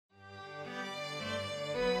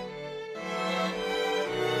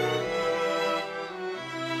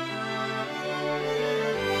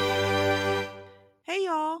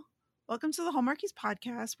Welcome to the Hallmarkies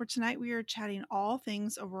podcast, where tonight we are chatting all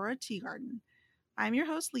things Aurora Tea Garden. I'm your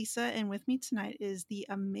host, Lisa, and with me tonight is the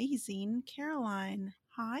amazing Caroline.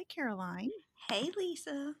 Hi, Caroline. Hey,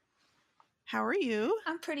 Lisa. How are you?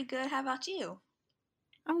 I'm pretty good. How about you?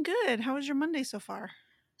 I'm good. How was your Monday so far?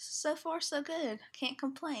 So far, so good. Can't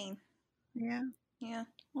complain. Yeah. Yeah.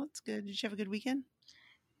 Well, it's good. Did you have a good weekend?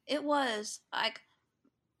 It was.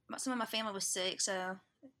 Some of my family was sick, so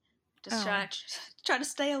just try to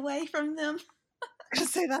stay away from them.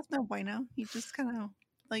 Say that's no bueno. You just kind of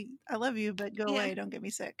I love you, but go away. Don't get me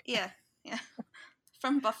sick. Yeah.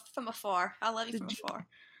 From afar. I love you from Did afar.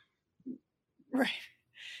 Right.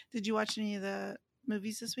 Did you watch any of the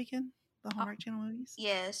movies this weekend? The Hallmark Channel movies?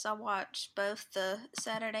 Yes, I watched both the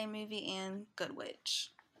Saturday movie and Good Witch.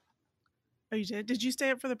 Oh, you did? Did you stay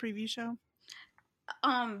up for the preview show?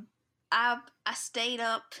 I stayed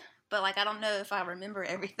up, but I don't know if I remember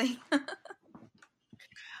everything.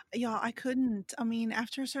 Yeah, I couldn't. I mean,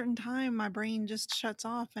 after a certain time, my brain just shuts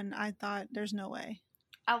off, and I thought, there's no way.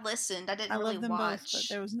 I listened. I didn't really love them watch. both, but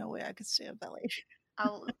there was no way I could stay up that late. I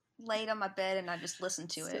laid on my bed and I just listened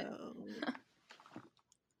to it.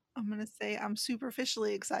 I'm gonna say I'm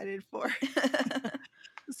superficially excited for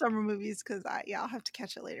summer movies because I'll have to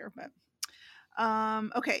catch it later. But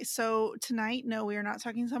okay, so tonight, no, we are not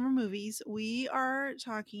talking summer movies. We are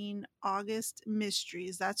talking August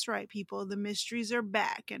mysteries. That's right, people. The mysteries are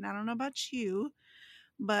back, and I don't know about you,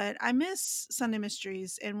 but I miss Sunday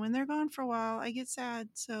mysteries, and when they're gone for a while, I get sad.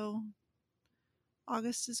 So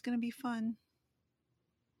August is going to be fun.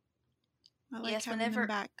 I like having them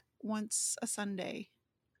back once a Sunday.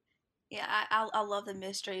 Yeah, I love the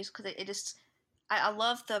mysteries because it just I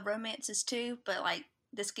love the romances too, but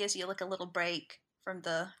this gives you a little break from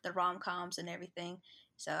the rom-coms and everything.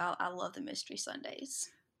 So I love the mystery Sundays.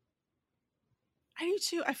 I do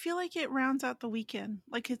too. I feel like it rounds out the weekend.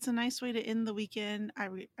 It's a nice way to end the weekend.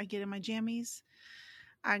 I get in my jammies.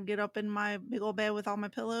 I get up in my big old bed with all my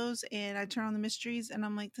pillows and I turn on the mysteries and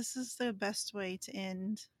I'm like, this is the best way to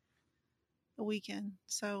end the weekend.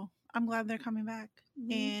 So I'm glad they're coming back.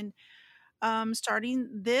 Mm-hmm. And starting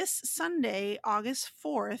this Sunday, August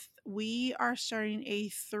 4th, we are starting a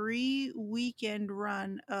 3-weekend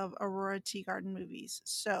run of Aurora Tea Garden movies.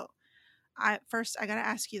 So I got to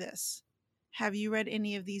ask you this. Have you read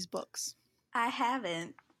any of these books? I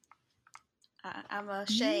haven't. I'm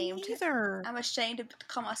ashamed. Me neither. I'm ashamed to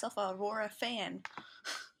call myself a Aurora fan.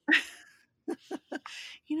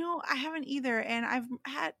 I haven't either. And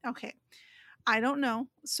I don't know.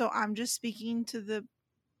 So I'm just speaking to the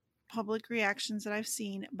public reactions that I've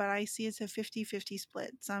seen, but I see it's a 50-50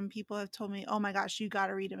 split. Some people have told me, oh my gosh, you got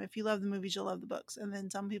to read them. If you love the movies, you'll love the books. And then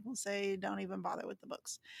some people say, don't even bother with the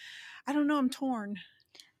books. I don't know. I'm torn.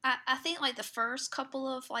 I think the first couple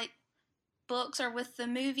of books are with the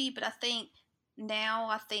movie, but I think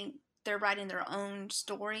they're writing their own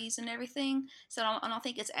stories and everything. So I don't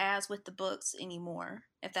think it's as with the books anymore,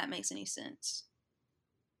 if that makes any sense.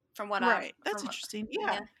 From what That's interesting.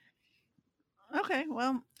 Yeah. Okay,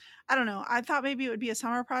 well, I don't know. I thought maybe it would be a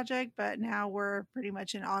summer project, but now we're pretty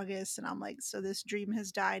much in August, and I'm like, so this dream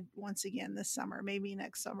has died once again this summer. Maybe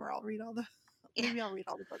next summer I'll read all the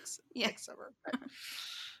books next summer.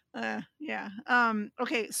 But, yeah.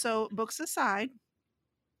 Okay, so books aside,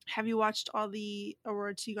 have you watched all the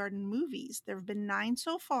Aurora Tea Garden movies? There have been 9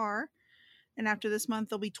 so far, and after this month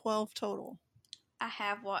there'll be 12 total. I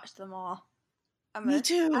have watched them all. Me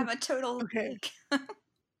too. I'm a total geek.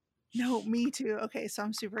 No, me too. Okay, so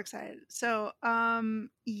I'm super excited. So,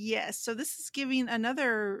 yes. So this is giving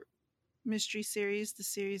another mystery series, the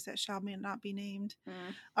series that shall not be named,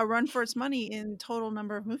 a run for its money in total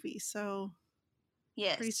number of movies. So,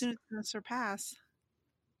 yes, pretty soon it's going to surpass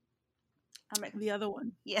the other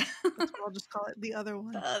one. Yeah, I'll just call it the other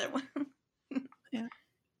one. The other one. Yeah.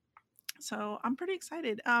 So I'm pretty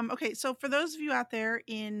excited. Okay, so for those of you out there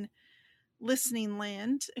in listening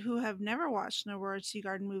land who have never watched an Aurora Tea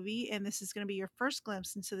Garden movie, and this is going to be your first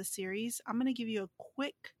glimpse into the series, I'm going to give you a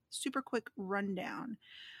super quick rundown.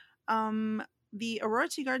 The Aurora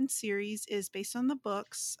Tea Garden series is based on the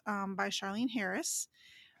books by Charlene Harris.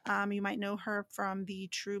 You might know her from the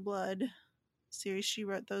True Blood series. She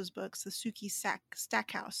wrote those books, the Sookie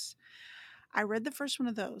Stackhouse. I read the first one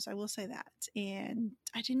of those, I will say that, and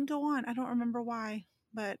I didn't go on. I don't remember why,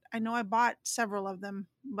 but I know I bought several of them,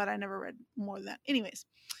 but I never read more than that. Anyways,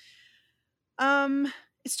 it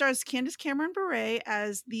stars Candace Cameron Bure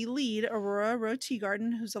as the lead, Aurora Tea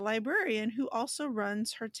Garden, who's a librarian who also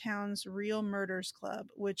runs her town's Real Murders Club,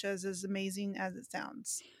 which is as amazing as it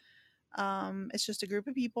sounds. It's just a group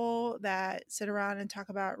of people that sit around and talk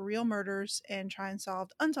about real murders and try and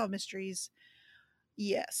solve unsolved mysteries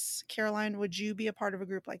Yes. Caroline, would you be a part of a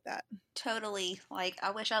group like that? Totally. Like,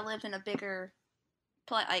 I wish I lived in a bigger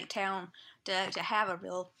town to have a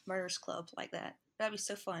real murders club like that. That'd be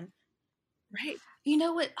so fun. Right. You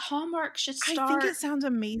know what? Hallmark should I think start it sounds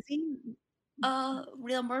amazing. a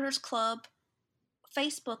Real Murders Club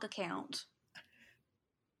Facebook account.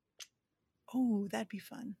 Oh, that'd be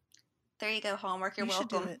fun. There you go, Hallmark. You're You should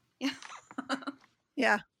do welcome. it. Yeah.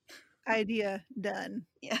 Yeah. Idea done.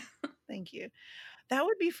 Yeah. Thank you. That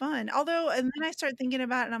would be fun. Although, and then I start thinking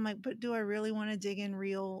about it and I'm like, but do I really want to dig in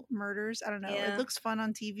real murders? I don't know. It Yeah. looks fun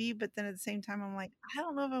on TV, but then at the same time, I'm like, I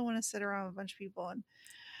don't know if I want to sit around with a bunch of people and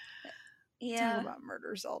talk Yeah. about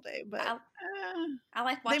murders all day. But I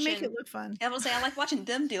like they make watching. it look fun. I will say I like watching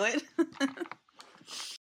them do it.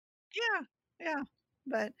 Yeah. Yeah.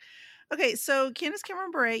 But okay, so Candace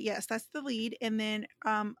Cameron Bure, yes, that's the lead. And then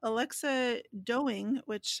Alexa Doing,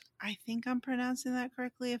 which I think I'm pronouncing that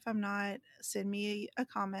correctly. If I'm not, send me a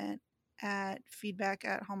comment at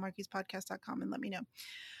feedback@hallmarkiespodcast.com and let me know.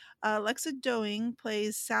 Alexa Doing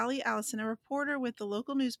plays Sally Allison, a reporter with the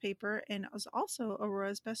local newspaper, and was also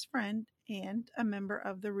Aurora's best friend and a member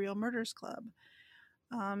of the Real Murders Club.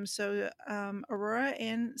 Aurora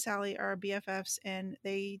and Sally are BFFs, and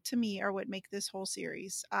they, to me, are what make this whole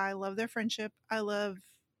series. I love their friendship. I love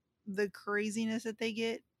the craziness that they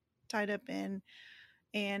get tied up in.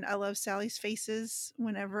 And I love Sally's faces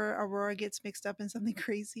whenever Aurora gets mixed up in something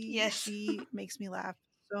crazy. Yes. She makes me laugh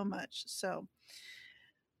so much.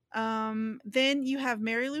 Then you have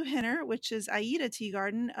Mary Lou Henner, which is Aida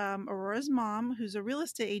Teagarden, Aurora's mom, who's a real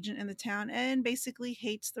estate agent in the town and basically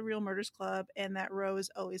hates the Real Murders Club and that Ro is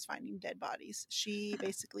always finding dead bodies. She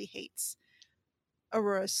basically hates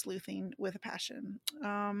Aurora's sleuthing with a passion.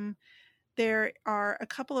 There are a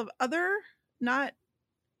couple of other, not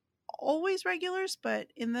always regulars, but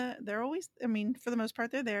they're always, I mean, for the most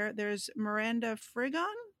part, they're there. There's Miranda Friggin.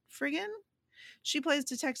 She plays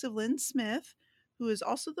Detective Lynn Smith, who is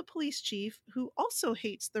also the police chief, who also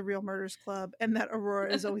hates the Real Murders Club and that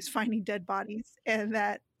Aurora is always finding dead bodies and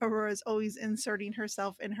that Aurora is always inserting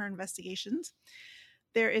herself in her investigations.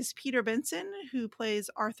 There is Peter Benson, who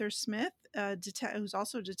plays Arthur Smith, who's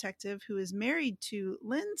also a detective, who is married to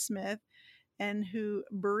Lynn Smith and who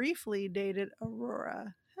briefly dated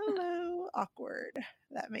Aurora. Hello, awkward.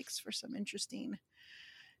 That makes for some interesting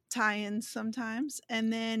tie-ins sometimes.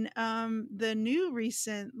 And then the new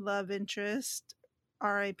recent love interest,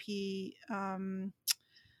 R.I.P.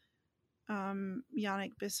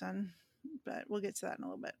 Yannick Bisson, but we'll get to that in a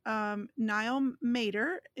little bit. Niall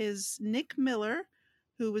Mater is Nick Miller,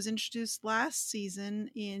 who was introduced last season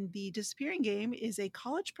in The Disappearing Game, is a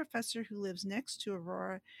college professor who lives next to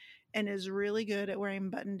Aurora and is really good at wearing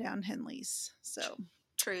button-down Henleys. So,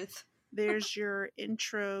 truth. There's your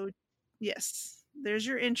intro. Yes, there's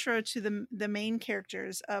your intro to the main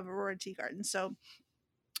characters of Aurora Teagarden. So,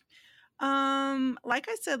 like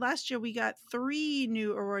I said last year, we got 3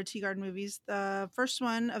 new Aurora Teagarden movies. The first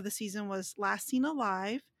one of the season was Last Seen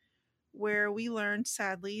Alive, where we learned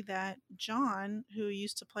sadly that John, who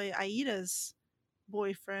used to play Aida's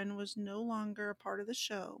boyfriend, was no longer a part of the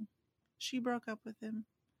show. She broke up with him.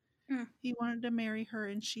 He wanted to marry her,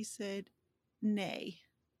 and she said nay.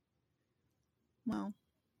 Well,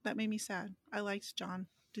 that made me sad. I liked John.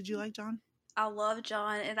 Did you like John? I love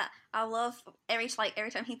John, and I love every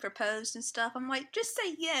time he proposed and stuff. I'm like, just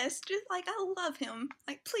say yes. Just like, I love him.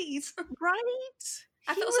 Like, please. Right?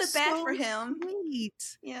 I feel so bad for him.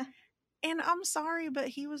 Sweet. Yeah. And I'm sorry, but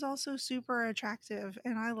he was also super attractive,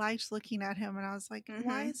 and I liked looking at him. And I was like,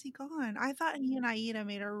 why is he gone? I thought he and Aida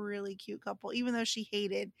made a really cute couple, even though she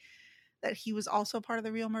hated that he was also part of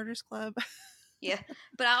the Real Murders Club. Yeah,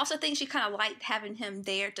 but I also think she kind of liked having him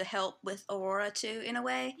there to help with Aurora too, in a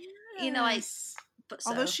way. Yes. You know, like, but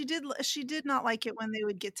although she did not like it when they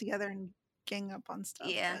would get together and gang up on stuff.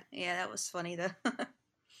 Yeah, yeah, that was funny though.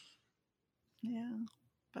 Yeah,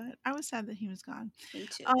 but I was sad that he was gone. Me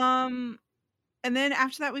too. And then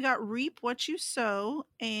after that, we got Reap What You Sow,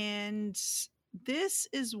 and this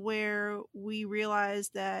is where we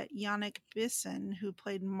realized that Yannick Bisson, who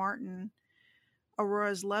played Martin,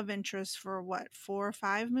 Aurora's love interest for what, 4 or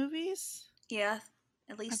 5 movies? Yeah,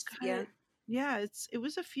 at least yeah. Yeah, it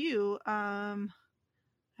was a few.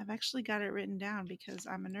 I've actually got it written down because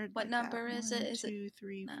I'm a nerd. What like number that. is 1, it? Is 2,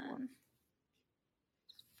 3, 4,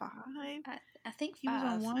 5. I think 5. He was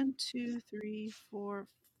on 1, 2, 3, 4,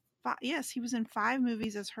 5. Yes, he was in 5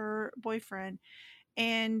 movies as her boyfriend.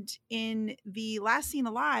 And in the Last Seen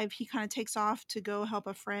Alive, he kind of takes off to go help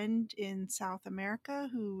a friend in South America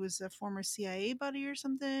who was a former CIA buddy or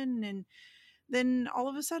something. And then all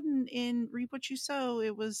of a sudden in Reap What You Sow,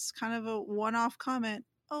 it was kind of a one-off comment.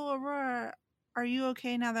 Oh, Aurora, are you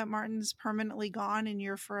okay now that Martin's permanently gone and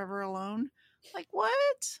you're forever alone? Like,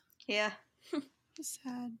 what? Yeah, It's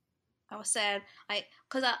sad. I was sad.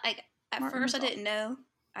 Cause at Martin first was all.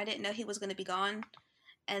 I didn't know he was gonna be gone,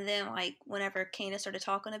 and then like whenever Candace started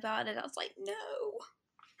talking about it, I was like, no,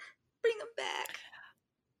 bring him back.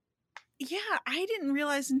 Yeah, I didn't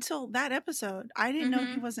realize until that episode. I didn't know he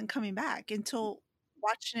Mm-hmm. wasn't coming back until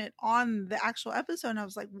watching it on the actual episode. And I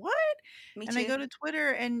was like, what? Me And I too. go to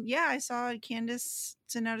Twitter and yeah, I saw Candace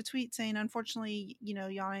send out a tweet saying, unfortunately,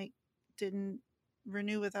 Yannick didn't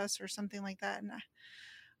renew with us or something like that. And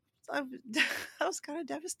I, I was kind of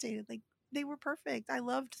devastated. Like, they were perfect. I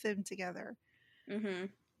loved them together. Mm-hmm.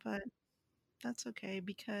 But that's okay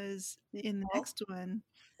because in the Oh. next one,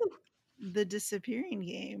 the disappearing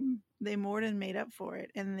game, they more than made up for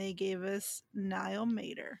it and they gave us Niall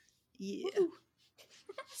Mater. Yeah. Woo.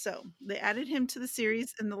 So they added him to the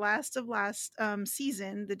series in the last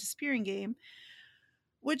season, the disappearing game,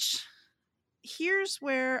 which here's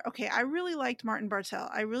where, okay, I really liked Martin Bartel.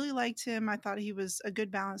 I really liked him. I thought he was a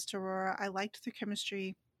good balance to Aurora. I liked their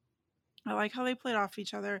chemistry. I like how they played off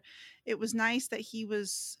each other. It was nice that he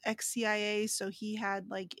was ex-CIA, so he had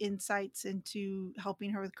like insights into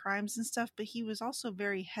helping her with crimes and stuff, but he was also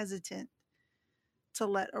very hesitant to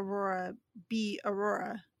let Aurora be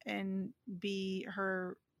Aurora and be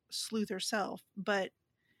her sleuth herself. But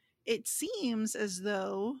it seems as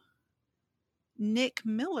though Nick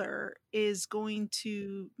Miller is going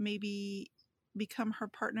to maybe become her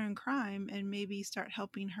partner in crime and maybe start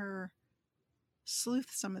helping her sleuth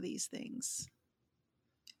some of these things.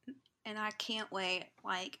 And I can't wait.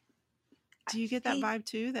 Like, Do you get that vibe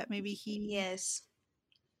too? That maybe he. Yes.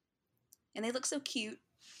 And they look so cute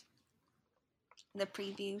in the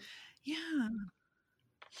preview. Yeah.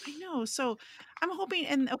 I know. So I'm hoping,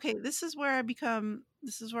 and okay, this is where I'm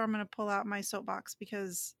going to pull out my soapbox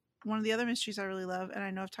because one of the other mysteries I really love, and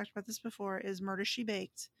I know I've talked about this before, is Murder She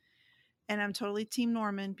Baked. And I'm totally team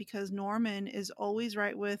Norman because Norman is always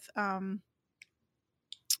right with,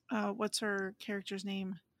 what's her character's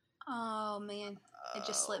name? Oh man, it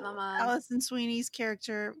just slipped my mind. Allison Sweeney's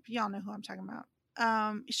character. Y'all know who I'm talking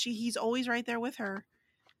about. He's always right there with her,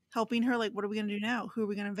 helping her. Like, what are we gonna do now? Who are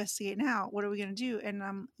we gonna investigate now? What are we gonna do?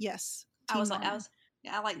 And yes, team Norman.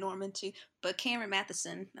 I like Norman too, but Cameron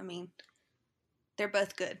Matheson. I mean, they're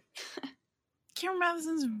both good. Cameron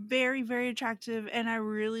Matheson's very, very attractive, and I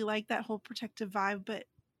really like that whole protective vibe. But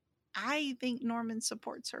I think Norman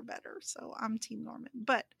supports her better, so I'm team Norman.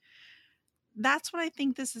 But that's what I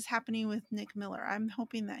think this is happening with Nick Miller. I'm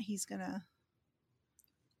hoping that he's gonna.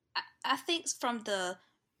 I think from the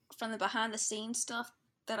behind the scenes stuff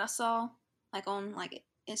that I saw, like on like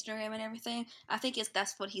Instagram and everything, I think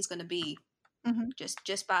that's what he's going to be. Mm-hmm.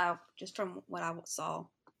 Just from what I saw,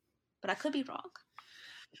 but I could be wrong.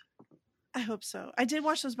 I hope so. I did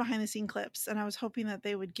watch those behind the scene clips, and I was hoping that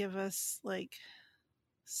they would give us like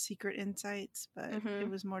secret insights, but it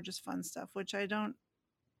was more just fun stuff, which I'm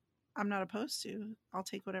not opposed to. I'll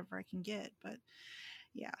take whatever I can get, but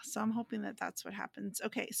yeah, so I'm hoping that that's what happens.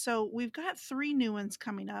 Okay, so we've got 3 new ones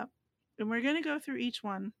coming up, and we're going to go through each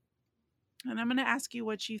one, and I'm going to ask you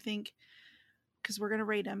what you think because we're going to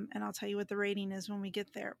rate them, and I'll tell you what the rating is when we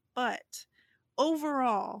get there. But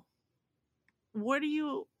overall, what are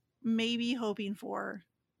you maybe hoping for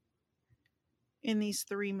in these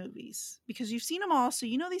 3 movies? Because you've seen them all, so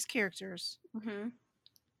you know these characters. Mm-hmm.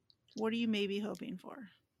 What are you maybe hoping for?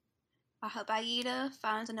 I hope Aida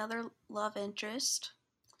finds another love interest.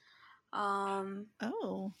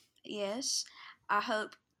 Oh. Yes. I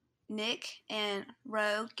hope Nick and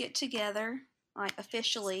Ro get together, like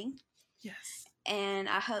officially. Yes. And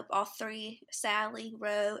I hope all 3, Sally,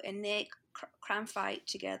 Ro, and Nick, crime fight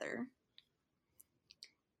together.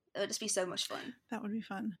 It would just be so much fun. That would be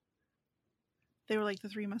fun. They were like the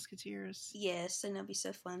 3 Musketeers. Yes, and it'll be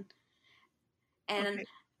so fun. And okay.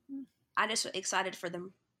 I'm just excited for the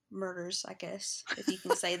murders, I guess, if you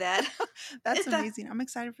can say that. That's amazing. I'm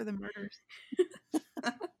excited for the murders.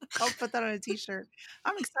 I'll put that on a t-shirt.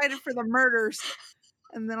 I'm excited for the murders.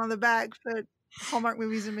 And then on the back, put Hallmark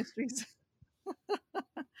Movies and Mysteries.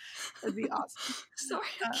 That'd be awesome. Sorry,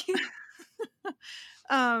 I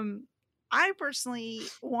can't. I personally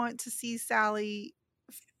want to see Sally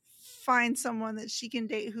find someone that she can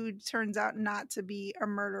date who turns out not to be a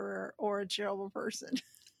murderer or a terrible person.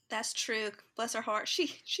 That's true. Bless her heart.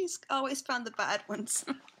 She's always found the bad ones.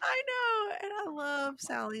 I know, and I love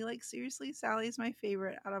Sally. Like, seriously, Sally is my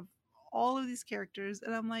favorite out of all of these characters.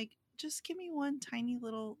 And I'm like, just give me one tiny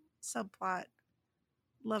little subplot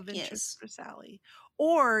love interest for Sally.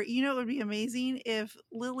 Or, it would be amazing if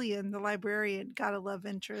Lillian, the librarian, got a love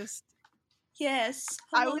interest. Yes.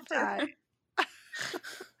 I would die.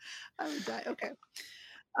 I would die. Okay.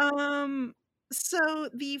 Um, so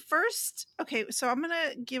the first, okay, so I'm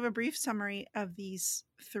gonna give a brief summary of these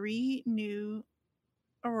 3 new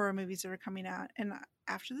Aurora movies that are coming out, and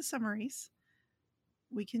after the summaries,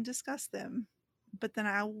 we can discuss them. But then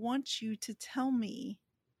I want you to tell me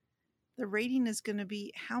the rating is going to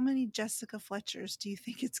be how many Jessica Fletchers do you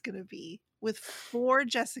think it's going to be? With 4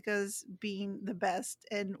 Jessicas being the best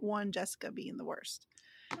and 1 Jessica being the worst.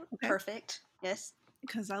 Okay. Perfect. Yes.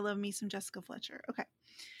 Because I love me some Jessica Fletcher. Okay.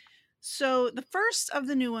 So the first of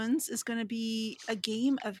the new ones is going to be A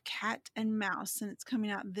Game of Cat and Mouse, and it's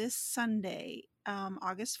coming out this Sunday,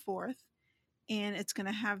 August 4th. And it's going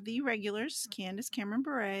to have the regulars, Candace Cameron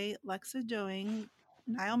Bure, Lexa Doing,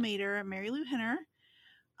 Niall Mater, Mary Lou Henner.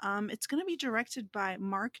 It's going to be directed by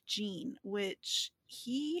Mark Jean, which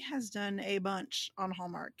he has done a bunch on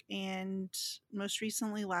Hallmark. And most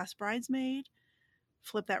recently, Last Bridesmaid,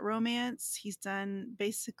 Flip That Romance. He's done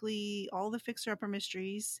basically all the Fixer Upper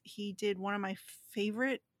mysteries. He did one of my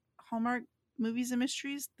favorite Hallmark movies and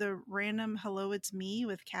mysteries, the random Hello It's Me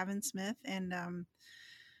with Kevin Smith and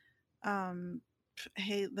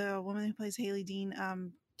hey, the woman who plays Haley Dean,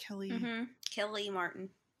 Kelly. Kelly Martin.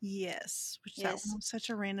 Yes, which Yes. that one was such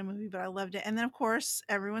a random movie, but I loved it. And then of course,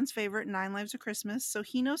 everyone's favorite, Nine Lives of Christmas. So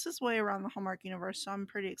he knows his way around the Hallmark universe. So I'm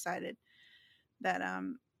pretty excited that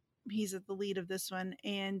he's at the lead of this one.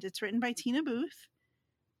 And it's written by Tina Booth.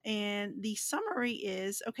 And the summary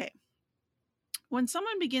is okay. When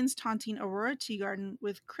someone begins taunting Aurora Teagarden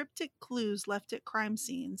with cryptic clues left at crime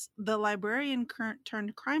scenes, the librarian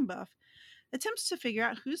turned crime buff attempts to figure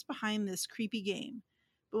out who's behind this creepy game.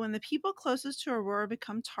 But when the people closest to Aurora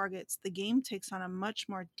become targets, the game takes on a much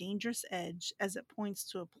more dangerous edge as it points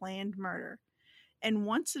to a planned murder. And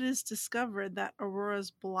once it is discovered that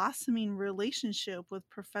Aurora's blossoming relationship with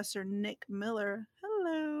Professor Nick Miller,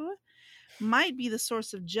 hello, might be the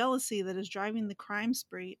source of jealousy that is driving the crime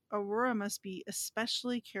spree, Aurora must be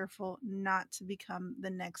especially careful not to become the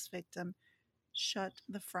next victim. Shut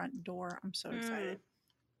the front door. I'm so excited.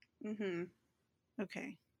 Mm-hmm.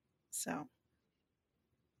 Okay, so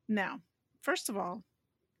now, first of all,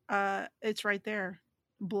 it's right there.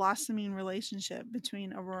 Blossoming relationship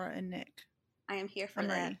between Aurora and Nick. I am here for I'm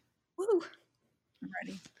that. ready. Woo! I'm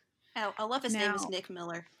ready. Oh, I love his name is Nick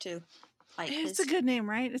Miller too. Like it's a good name,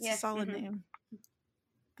 right? It's a solid mm-hmm. name.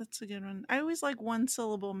 That's a good one. I always like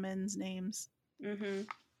 1-syllable men's names. Mm-hmm.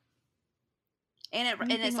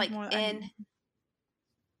 And it's like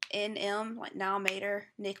NM, like Niall Mater,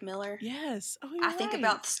 Nick Miller. Yes. Oh, I think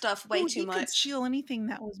about stuff way too much. He could steal anything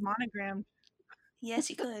that was monogrammed. Yes,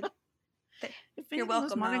 he could. If anything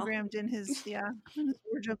was monogrammed in his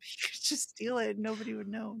wardrobe, he could just steal it. Nobody would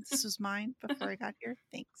know. This was mine before I got here.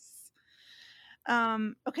 Thanks.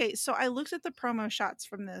 Okay, so I looked at the promo shots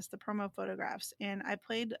from this, the promo photographs, and I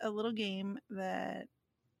played a little game that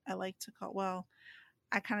I like to call, well,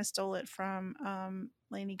 I kind of stole it from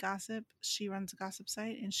Lainey Gossip. She runs a gossip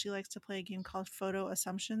site, and she likes to play a game called Photo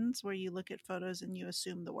Assumptions, where you look at photos and you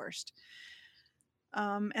assume the worst.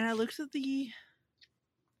 And I looked at the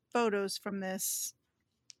photos from this,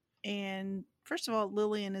 and first of all,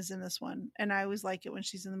 Lillian is in this one, and I always like it when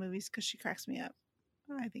she's in the movies because she cracks me up.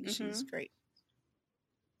 I think she's great.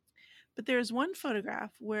 But there's one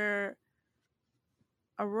photograph where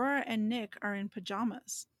Aurora and Nick are in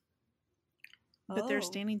pajamas, but they're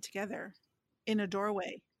standing together in a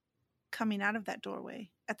doorway, coming out of that doorway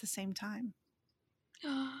at the same time.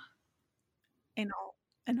 And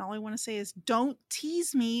all I want to say is don't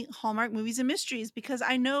tease me, Hallmark Movies and Mysteries, because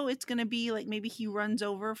I know it's going to be like maybe he runs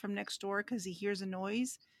over from next door because he hears a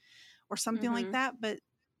noise or something like that. But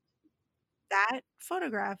that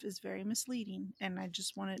photograph is very misleading. And I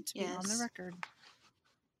just want it to be on the record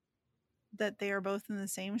that they are both in the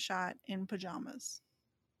same shot in pajamas.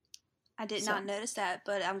 I did not notice that,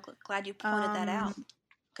 but I'm glad you pointed that out.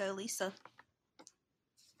 Go, Lisa.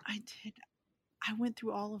 I did. I went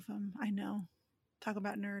through all of them. I know. Talk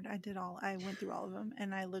about nerd. I went through all of them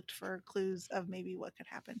and I looked for clues of maybe what could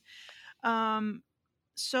happen.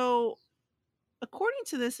 So according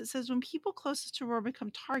to this, it says when people closest to Aurora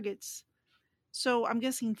become targets. So I'm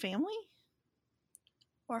guessing family?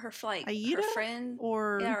 Or her flight. Aida? Her friend.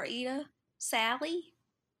 Or Aida. Sally?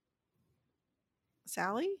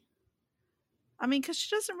 I mean, because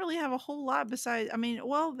she doesn't really have a whole lot besides, I mean,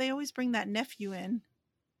 well, they always bring that nephew in.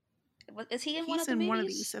 Is he in one of the movies? He's in one of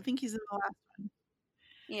these. I think he's in the last one.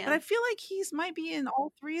 Yeah. But I feel like might be in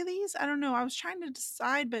all 3 of these. I don't know. I was trying to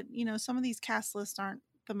decide, but some of these cast lists aren't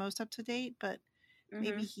the most up to date, but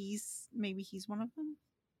maybe he's one of them.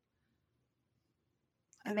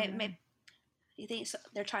 Maybe you think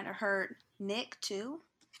they're trying to hurt Nick too?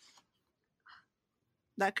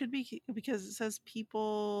 That could be because it says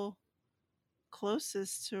people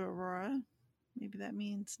closest to Aurora. Maybe that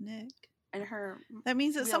means Nick. And her That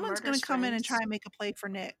means that real someone's going murderous to come in and friends. try and make a play for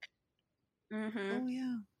Nick. Mm-hmm. Oh,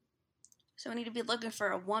 yeah. So we need to be looking for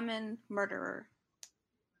a woman murderer.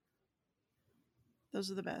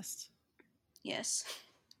 Those are the best. Yes.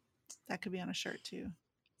 That could be on a shirt too.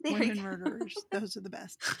 There Women you go. murderers. Those are the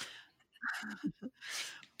best.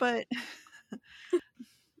 But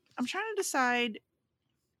I'm trying to decide.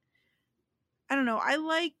 I don't know. I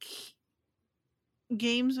like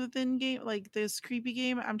games within game, like this creepy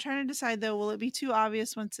game. I'm trying to decide though, will it be too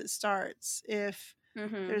obvious once it starts if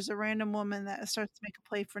Mm-hmm. there's a random woman that starts to make a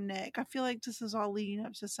play for Nick? I feel like this is all leading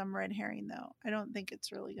up to some red herring though. I don't think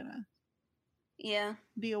it's really gonna Yeah.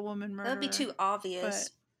 be a woman That would be murderer. too obvious.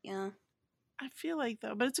 But Yeah. I feel like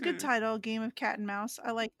though, but it's a good title, Game of Cat and Mouse.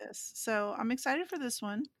 I like this. So I'm excited for this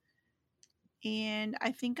one. And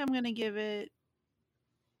I think I'm gonna give it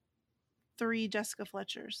 3 Jessica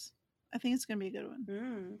Fletchers. I think it's gonna be a good one.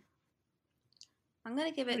 Mm. I'm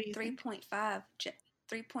gonna give What do it you think? 3.5.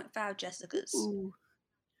 3.5 Jessicas. Ooh.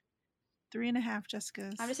 3.5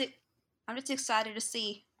 Jessicas. I'm just excited to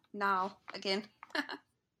see Niall again.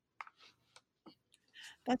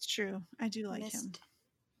 That's true. I do like him.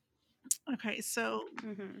 Okay, so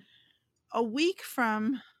a week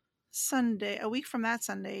from that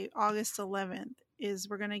Sunday, August 11th, is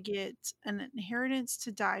we're gonna get An Inheritance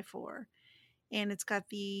to Die For, and it's got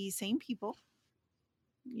the same people,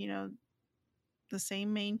 you know, the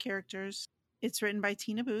same main characters. It's written by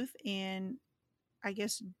Tina Booth, and I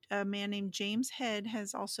guess a man named James Head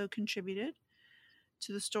has also contributed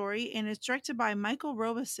to the story, and it's directed by Michael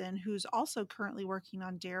Robeson, who's also currently working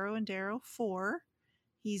on Darrow and Darrow 4.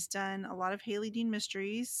 He's done a lot of Haley Dean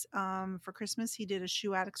mysteries. For Christmas, he did a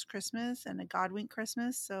Shoe Addict's Christmas and a Godwink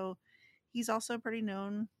Christmas, so he's also pretty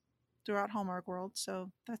known throughout Hallmark world,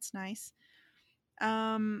 so that's nice.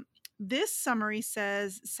 This summary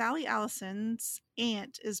says Sally Allison's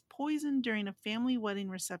aunt is poisoned during a family wedding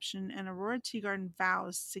reception, and Aurora Teagarden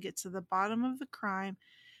vows to get to the bottom of the crime,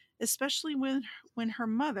 especially when her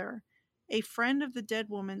mother, a friend of the dead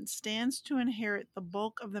woman, stands to inherit the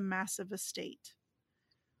bulk of the massive estate.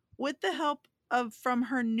 With the help from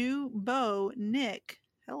her new beau, Nick,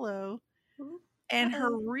 hello, and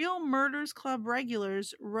her Real Murders Club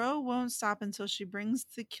regulars, Ro won't stop until she brings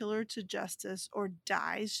the killer to justice or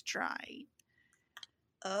dies trying.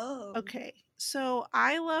 Oh. Okay, so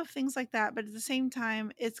I love things like that, but at the same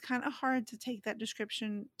time, it's kind of hard to take that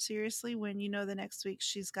description seriously when you know the next week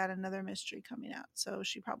she's got another mystery coming out, so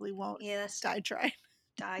she probably won't die trying.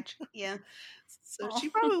 Yeah. So she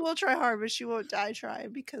probably will try hard, but she won't die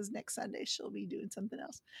trying because next Sunday she'll be doing something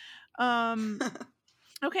else.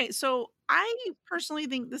 Okay, so I personally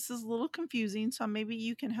think this is a little confusing, so maybe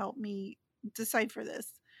you can help me decipher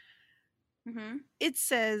this. It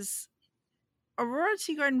says Aurora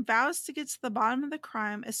Teagarden vows to get to the bottom of the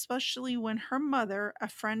crime, especially when her mother, a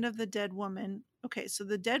friend of the dead woman. Okay, so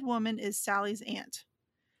the dead woman is Sally's aunt.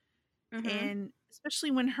 And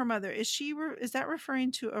especially when her mother, is that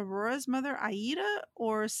referring to Aurora's mother, Aida,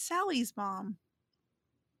 or Sally's mom?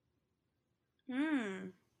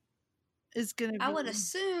 Is gonna be. I would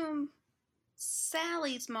assume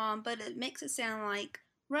Sally's mom, but it makes it sound like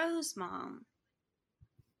Rose's mom.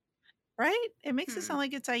 Right? It makes it sound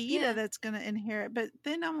like it's Aida that's going to inherit. But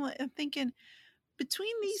then I'm thinking,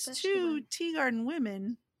 between these two Teagarden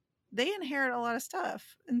women, they inherit a lot of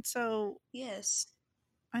stuff. And so yes,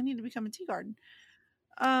 I need to become a Teagarden.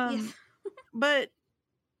 Yes. But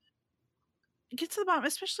get to the bottom,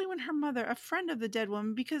 especially when her mother, a friend of the dead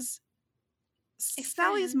woman, because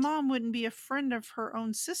Sally's mom wouldn't be a friend of her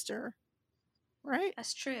own sister, right?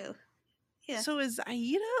 That's true. Yeah. So is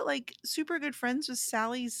Aida like super good friends with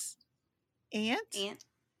Sally's aunt?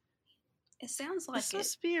 It sounds like this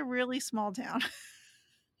must be a really small town.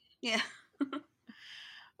 Yeah.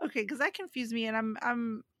 Okay, because that confused me, and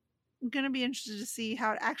I'm gonna be interested to see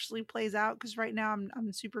how it actually plays out. Because right now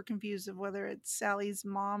I'm super confused of whether it's Sally's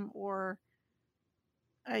mom or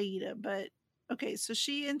Aida. But okay, so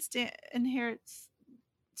she inherits.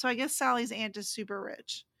 So I guess Sally's aunt is super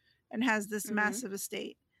rich and has this massive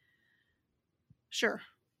estate. Sure,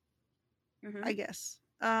 I guess.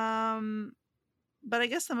 But I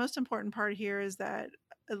guess the most important part here is that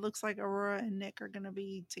it looks like Aurora and Nick are going to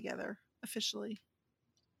be together officially.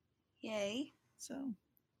 Yay. So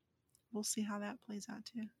we'll see how that plays out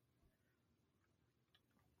too.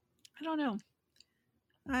 I don't know.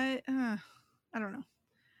 I don't know.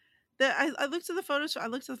 I looked at the photos. I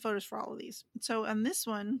looked at the photos for all of these. So on this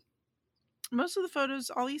one, most of the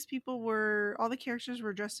photos, all the characters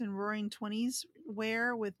were dressed in roaring 20s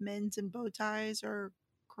wear with mittens and bow ties or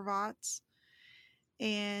cravats.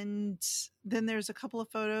 And then there's a couple of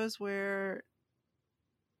photos where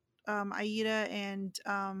Aida and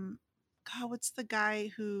God, what's the guy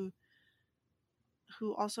who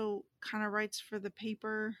also kind of writes for the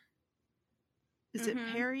paper? Is it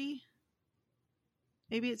Perry?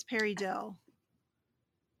 Maybe it's Perry Dell.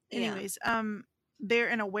 Anyways, they're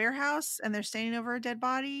in a warehouse and they're standing over a dead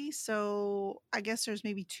body. So I guess there's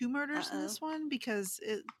maybe 2 murders in this one because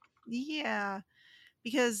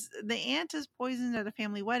because the aunt is poisoned at a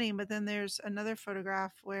family wedding, but then there's another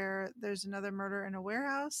photograph where there's another murder in a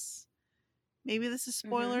warehouse. Maybe this is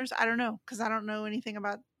spoilers. I don't know, because I don't know anything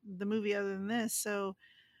about the movie other than this. So,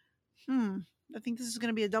 I think this is going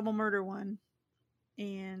to be a double murder one.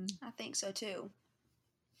 And I think so too.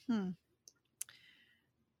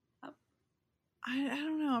 I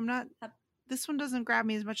don't know. I'm not. This one doesn't grab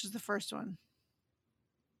me as much as the first one.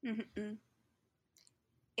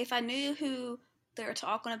 If I knew who they were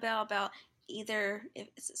talking about either if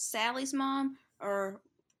it's Sally's mom or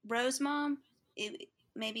Rose's mom,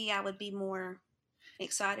 maybe I would be more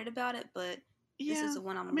excited about it. But this is the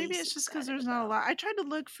one I'm maybe least it's just because there's about. not a lot. I tried to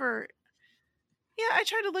look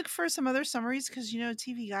for some other summaries because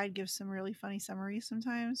TV Guide gives some really funny summaries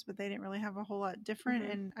sometimes, but they didn't really have a whole lot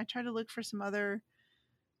different. And I tried to look for some other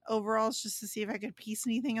overalls just to see if I could piece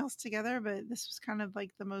anything else together, but this was kind of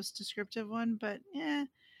like the most descriptive one. But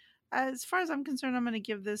as far as I'm concerned, I'm going to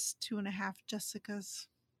give this 2.5 Jessicas.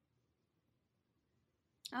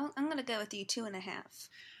 I'm going to go with you 2.5.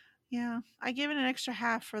 Yeah, I gave it an extra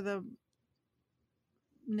half for the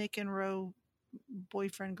Nick and Ro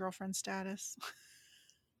boyfriend girlfriend status.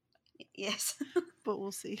 Yes. But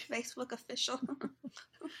we'll see. Facebook official.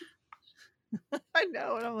 I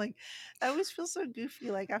know, and I'm like, I always feel so goofy,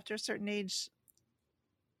 like after a certain age,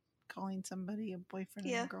 calling somebody a boyfriend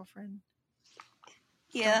and a girlfriend.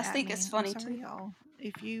 Yeah, I think it's funny I'm sorry, too. y'all.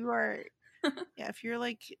 If you are, if you're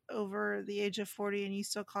like over the age of 40 and you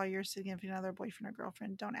still call your significant other boyfriend or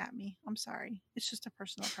girlfriend, don't at me. I'm sorry. It's just a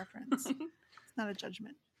personal preference. It's not a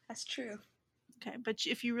judgment. That's true. Okay, but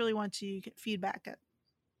if you really want to, you get feedback at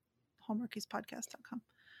hallmarkiespodcast.com.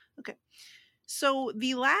 Okay. So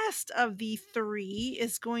the last of the 3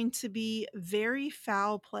 is going to be Very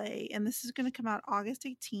Foul Play, and this is going to come out August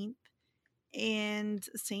 18th. And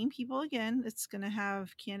same people again. It's going to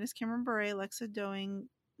have Candace Cameron Bure, Alexa Doing,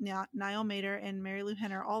 Niall Mater, and Mary Lou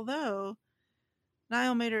Henner. Although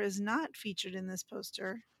Niall Mater is not featured in this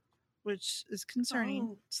poster, which is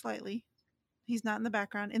concerning slightly. He's not in the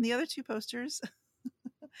background. In the other 2 posters,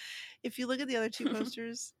 if you look at the other 2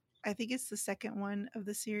 posters, I think it's the second one of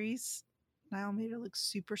the series. Niall Mater looks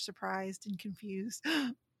super surprised and confused.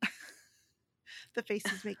 The face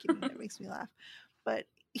he's making, it makes me laugh. But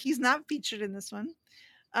he's not featured in this one.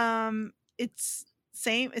 It's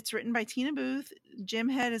written by Tina Booth. Jim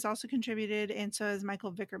Head has also contributed, and so has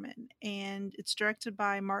Michael Vickerman. And it's directed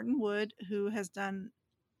by Martin Wood, who has done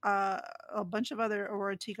a bunch of other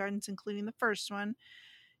Aurora Tea Gardens, including the first one.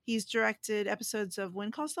 He's directed episodes of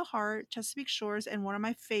Wind Calls the Heart, Chesapeake Shores, and one of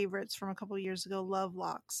my favorites from a couple of years ago, Love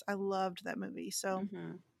Locks. I loved that movie. So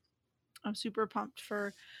I'm super pumped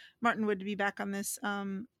for Martin Wood to be back on this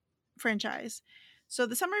franchise. So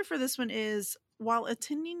the summary for this one is, while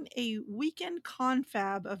attending a weekend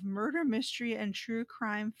confab of murder, mystery, and true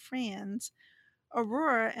crime fans,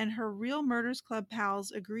 Aurora and her Real Murders Club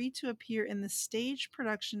pals agree to appear in the stage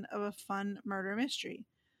production of a fun murder mystery.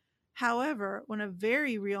 However, when a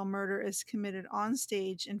very real murder is committed on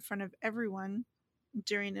stage in front of everyone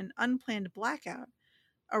during an unplanned blackout,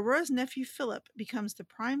 Aurora's nephew Philip becomes the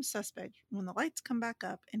prime suspect when the lights come back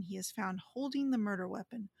up and he is found holding the murder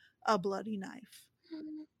weapon, a bloody knife.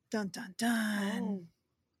 Dun dun dun.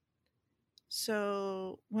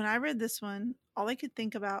 So when I read this one, all I could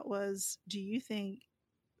think about was, do you think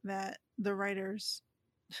that the writers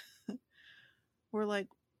were like,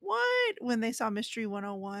 what? When they saw Mystery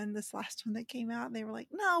 101, this last one that came out, they were like,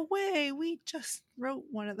 no way, we just wrote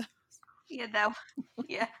one of those. Yeah,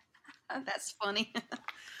 that's funny.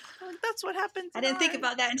 That's what happens. I didn't think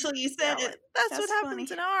about that until you said it. That's what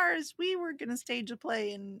happens in ours. We were going to stage a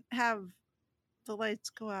play and have the lights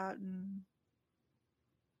go out and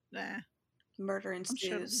murder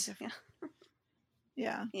ensues. Sure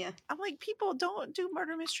yeah. I'm like, people don't do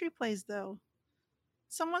murder mystery plays though.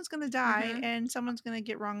 Someone's going to die and someone's going to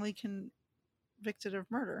get wrongly convicted of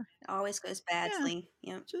murder. It always goes badly.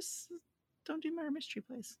 Yeah. Just don't do murder mystery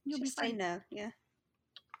plays. You'll just be fine. Say no. Yeah.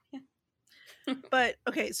 But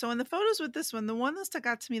okay, so in the photos with this one, the one that stuck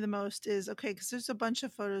out to me the most is, okay, because there's a bunch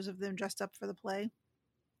of photos of them dressed up for the play,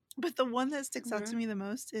 but the one that sticks out to me the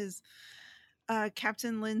most is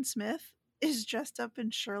Captain Lynn Smith is dressed up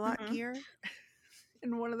in Sherlock gear.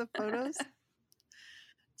 in one of the photos.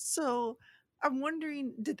 So I'm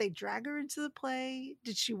wondering, did they drag her into the play?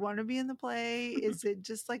 Did she want to be in the play? Is it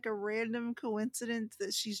just like a random coincidence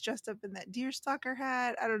that she's dressed up in that deerstalker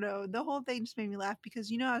hat? I don't know. The whole thing just made me laugh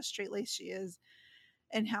because you know how straight laced she is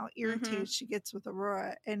and how irritated she gets with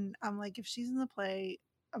Aurora. And I'm like, if she's in the play,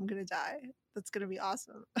 I'm going to die. That's going to be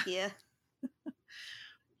awesome. Yeah.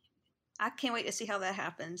 I can't wait to see how that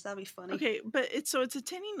happens. That'll be funny. Okay, but it's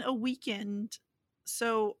attending a weekend.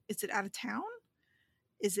 So is it out of town?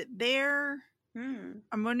 Is it there?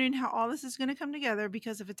 I'm wondering how all this is going to come together,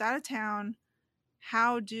 because if it's out of town,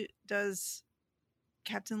 how does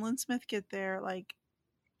Captain Lynn Smith get there? Like,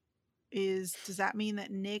 does that mean that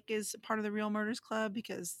Nick is part of the Real Murders Club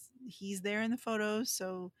because he's there in the photos?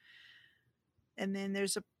 So, and then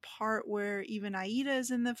there's a part where even Aida is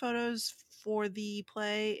in the photos for the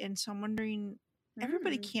play, and so I'm wondering,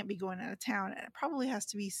 everybody can't be going out of town, and it probably has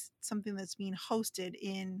to be something that's being hosted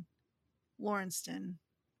in Lawrencetown.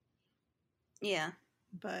 Yeah.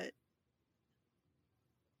 But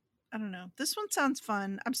I don't know. This one sounds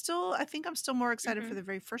fun. I think I'm still more excited for the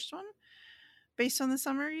very first one based on the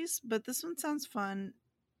summaries, but this one sounds fun.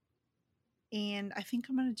 And I think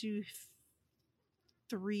I'm going to do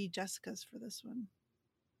 3 Jessicas for this one.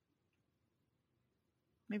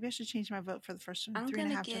 Maybe I should change my vote for the first one.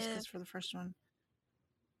 3.5 Jessicas for the first one.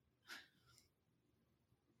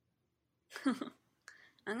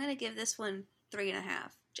 I'm going to give this one 3.5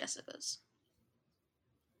 Jessicas.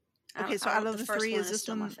 Okay, so out of the 3, is this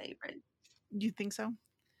one my favorite? You think so?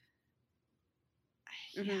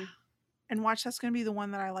 Mm-hmm. Yeah. And watch, that's going to be the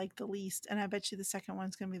one that I like the least, and I bet you the second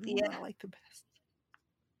one's going to be the one that I like the best.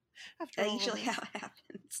 After all usually how it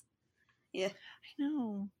happens. Yeah, I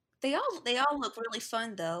know. They all look really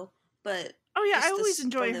fun though, but oh yeah, I always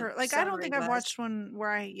enjoy her. Like, I don't think I've watched one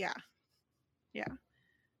where yeah.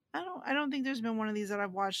 I don't think there's been one of these that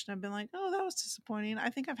I've watched and I've been like, oh, that was disappointing. I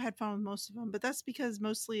think I've had fun with most of them, but that's because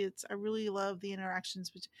mostly I really love the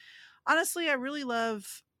interactions. Honestly, I really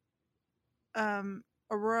love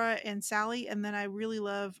Aurora and Sally, and then I really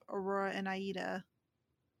love Aurora and Aida,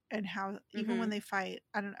 and how even when they fight,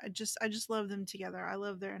 I just love them together. I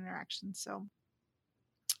love their interactions. So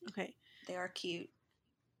okay, they are cute.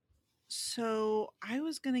 So I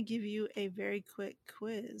was gonna give you a very quick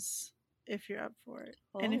quiz if you're up for it.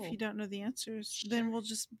 And if you don't know the answers, then we'll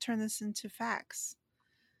just turn this into facts.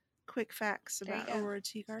 Quick facts about Aurora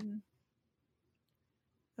Teagarden.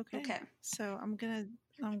 Okay. So I'm gonna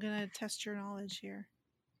test your knowledge here.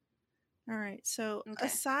 All right. So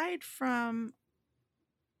aside from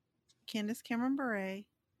Candace Cameron Bure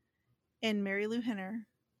and Mary Lou Henner,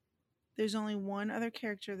 there's only one other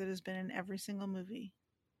character that has been in every single movie.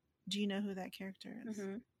 Do you know who that character is?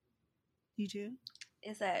 You do?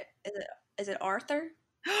 Is it Arthur?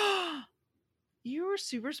 You were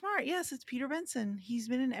super smart. Yes, it's Peter Benson. He's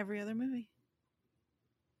been in every other movie.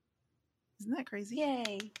 Isn't that crazy?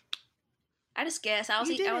 Yay! I just guessed. I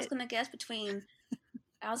was gonna guess between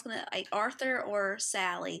Arthur or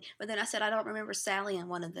Sally, but then I said I don't remember Sally in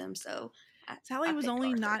one of them. So Sally was only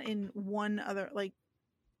Arthur. Not in one other. Like,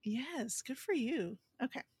 yes, good for you.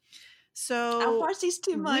 Okay, so I watched these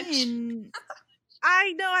too much.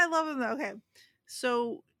 I know, I love them though. Okay,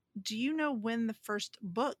 so do you know when the first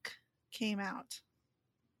book came out?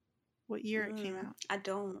 What year it came out? I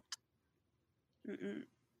don't. Okay,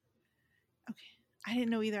 I didn't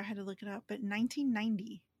know either. I had to look it up. But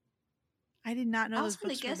 1990. I did not know those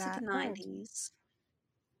books were that the 90s.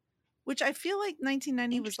 Which I feel like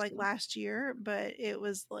 1990 was like last year, but it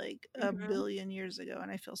was like a billion years ago,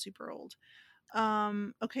 and I feel super old.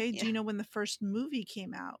 Okay, yeah. Do you know when the first movie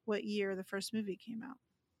came out? What year the first movie came out?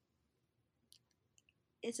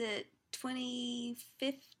 Is it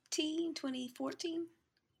 2015, 2014?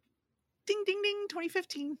 Ding, ding, ding,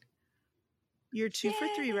 2015. You're 2 for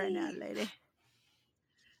 3 right now, lady.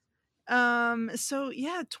 So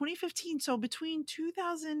yeah, 2015. So between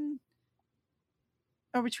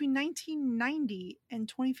 1990 and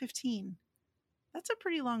 2015, that's a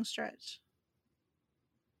pretty long stretch.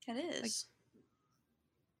 It is. Like,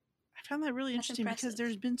 I found that really interesting because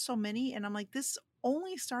there's been so many, and I'm like, this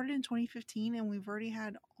only started in 2015, and we've already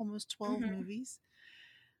had almost 12 movies.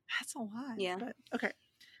 That's a lot. Yeah. But okay.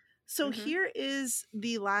 So here is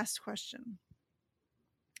the last question.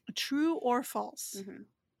 True or false?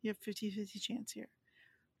 You have 50-50 chance here.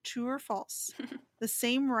 True or false? The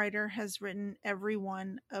same writer has written every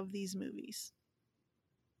one of these movies.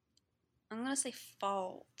 I'm going to say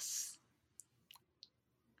false.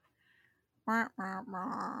 No, I'm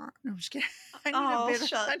just kidding. I need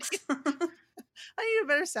a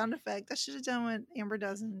better sound effect. I should have done what Amber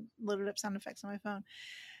does and loaded up sound effects on my phone.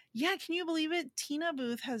 Yeah, can you believe it? Tina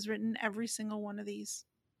Booth has written every single one of these.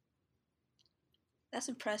 That's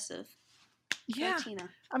impressive. Go Yeah. Tina.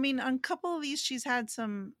 I mean, on a couple of these, she's had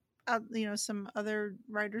some, some other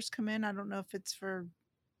writers come in. I don't know if it's for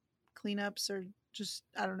cleanups or just,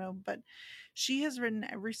 I don't know, but she has written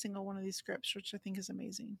every single one of these scripts, which I think is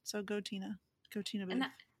amazing. So go Tina. Go Tina Booth. And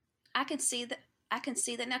I can see that. I can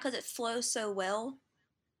see that now because it flows so well.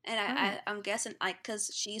 And Right. I'm guessing, like, because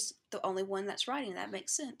she's the only one that's writing, that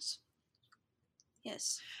makes sense.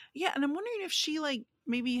 Yes. Yeah, and I'm wondering if she like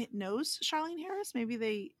maybe knows Charlene Harris. Maybe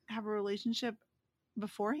they have a relationship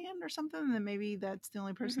beforehand or something, and then maybe that's the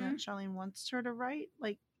only person Mm-hmm. that Charlene wants her to write.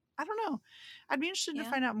 Like, I don't know. I'd be interested to Yeah.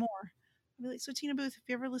 find out more. I'd be like, so Tina Booth, if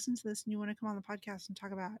you ever listen to this and you want to come on the podcast and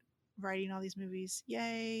talk about writing all these movies,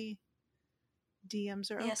 yay. DMs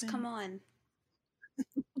are Yes. open. Come on.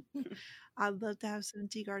 I'd love to have some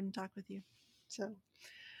tea garden talk with you. So,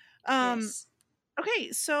 um, Yes.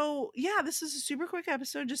 okay, so yeah, this is a super quick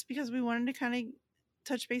episode just because we wanted to kind of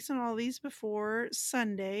touch base on all these before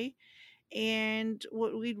Sunday. And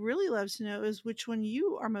what we'd really love to know is which one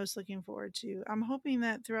you are most looking forward to. I'm hoping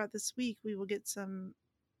that throughout this week we will get some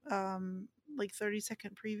like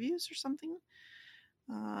 30-second previews or something.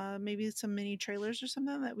 Maybe some mini trailers or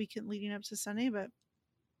something that we can leading up to Sunday, but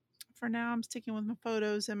for now I'm sticking with my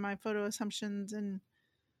photos and my photo assumptions and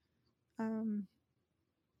um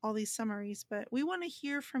all these summaries, but we want to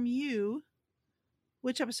hear from you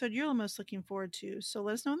which episode you're most looking forward to. So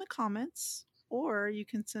let us know in the comments, or you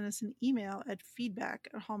can send us an email at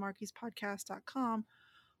feedback@hallmarkiespodcast.com,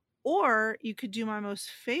 or you could do my most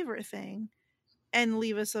favorite thing and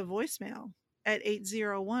leave us a voicemail at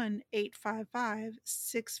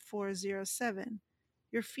 801-855-6407.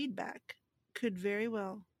 Your feedback could very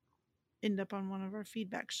well end up on one of our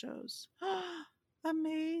feedback shows.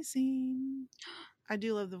 Amazing. I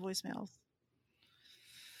do love the voicemails.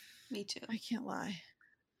 Me too. I can't lie.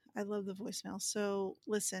 I love the voicemail. So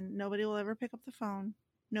listen, nobody will ever pick up the phone.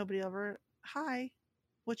 Nobody will ever, hi,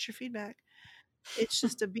 what's your feedback? It's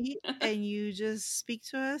just a beat and you just speak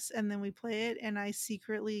to us and then we play it and I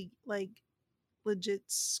secretly like legit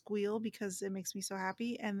squeal because it makes me so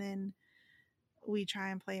happy and then we try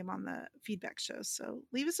and play them on the feedback shows. So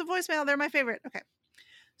leave us a voicemail. They're my favorite. Okay.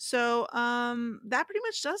 So that pretty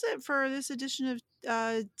much does it for this edition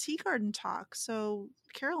of Tea Garden Talk. So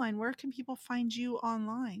Caroline, where can people find you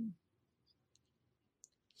online?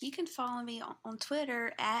 You can follow me on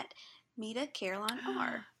Twitter at Mita Caroline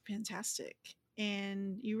R. Fantastic.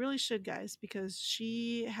 And you really should, guys, because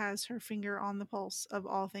she has her finger on the pulse of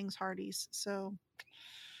all things Hardee's. So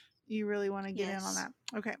you really want to get in on Yes. that.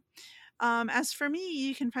 Okay. As for me,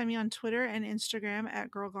 you can find me on Twitter and Instagram at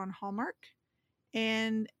Girl Gone Hallmark.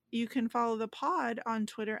 And you can follow the pod on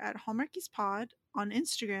Twitter at Hallmarkies Pod, on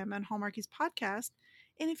Instagram at Hallmarkies Podcast.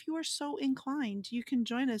 And if you are so inclined, you can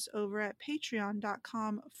join us over at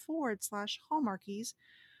patreon.com/Hallmarkies,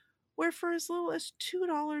 where for as little as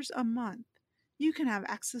 $2 a month, you can have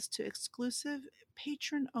access to exclusive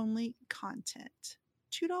patron only content.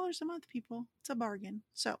 $2 a month, people. It's a bargain.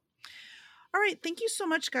 So, all right. Thank you so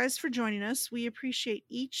much, guys, for joining us. We appreciate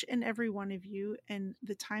each and every one of you and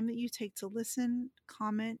the time that you take to listen,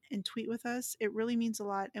 comment, and tweet with us. It really means a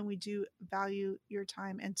lot, and we do value your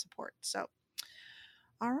time and support. So,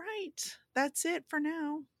 all right. That's it for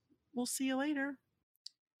now. We'll see you later.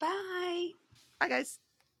 Bye. Bye, guys.